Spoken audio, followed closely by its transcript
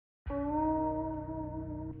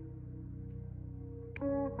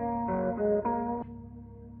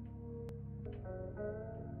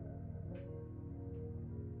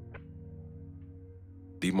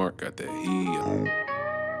D-Mark got that heat.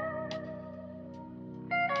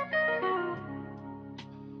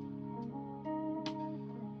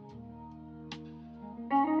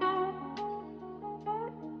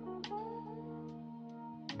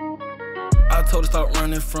 I told her stop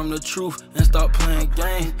running from the truth and stop playing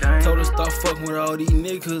games. Told her stop fucking with all these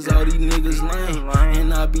niggas, all these niggas lame.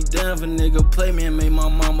 And I be down if a nigga play me and make my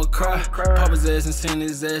mama cry. Pop his ass and send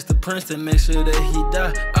his ass to Princeton, make sure that he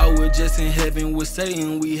die. I was just in heaven with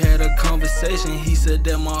Satan, we had a conversation. He said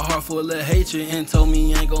that my heart full of hatred and told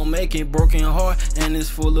me I ain't gon' make it. Broken heart and it's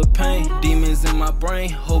full of pain. Demons in my brain,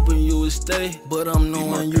 hoping you would stay, but I'm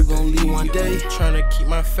knowing you gon' leave one day. Tryna keep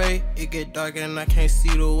my faith, it get dark and I can't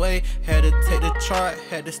see the way. Had to take the chart,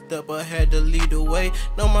 had to step up, had to lead the way.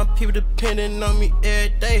 Know my people depending on me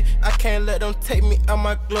every day. I can't let them take me out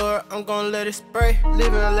my glory, I'm gon' let it spray.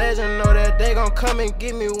 Living a legend, know that they gon' come and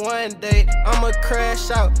get me one day. I'ma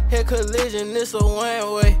crash out, hit collision, it's a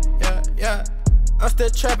one way. Yeah. I'm still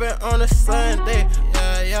trapping on a Sunday.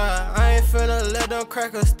 Yeah. I ain't finna let them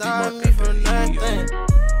crackers stop me from nothing.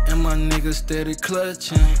 And my niggas steady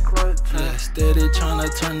clutching, yeah, steady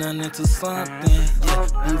tryna turn that into something,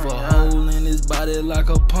 yeah, leave a hole in his body like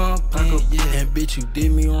a pumpkin, yeah, and bitch you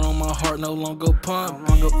did me wrong, my heart no longer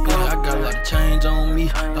pumping, yeah, I got a lot of change on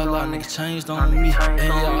me, a lot of niggas changed on me, and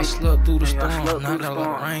yeah, I slept through the storm, now I got a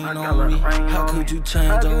lot of rain on me, how could you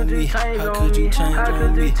change on me, how could you change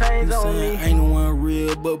on me, you saying ain't no one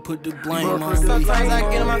real, but put the blame on me. Sometimes I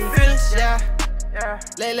get in my feelings, yeah.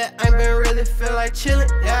 Lately, I ain't been really feel like chillin',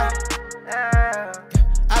 yeah.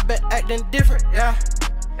 I been acting different, yeah.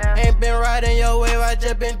 Ain't been riding your wave, I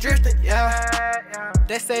just been drifting, yeah.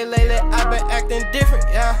 They say lately, I been acting different,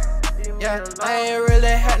 yeah. I ain't really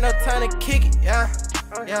had no time to kick it, yeah.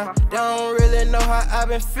 They don't really know how I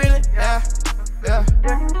been feeling, yeah.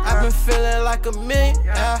 I been feeling like a million,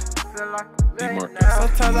 yeah.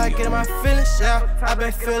 Sometimes I get in my feelings, yeah. I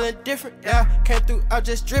been feeling different, yeah. Came through, I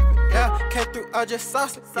just dripping, yeah. Came through, I just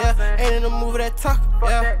saucing, yeah. Ain't in the mood for that talking,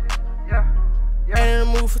 yeah. Ain't in the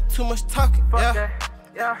mood for too much talking,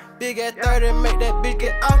 yeah. Big at 30, make that bitch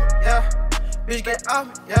get off me, yeah. Bitch get off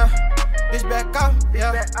me, yeah. Bitch back off me,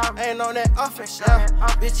 yeah. Ain't on that offense, yeah.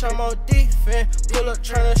 Bitch, I'm on defense. Pull up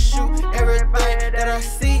tryna shoot everything that I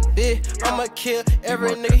see, bitch. I'ma kill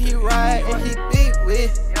every nigga he ride and he beat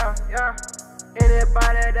with.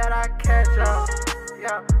 Anybody that I catch up,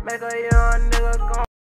 yeah, make a young nigga go.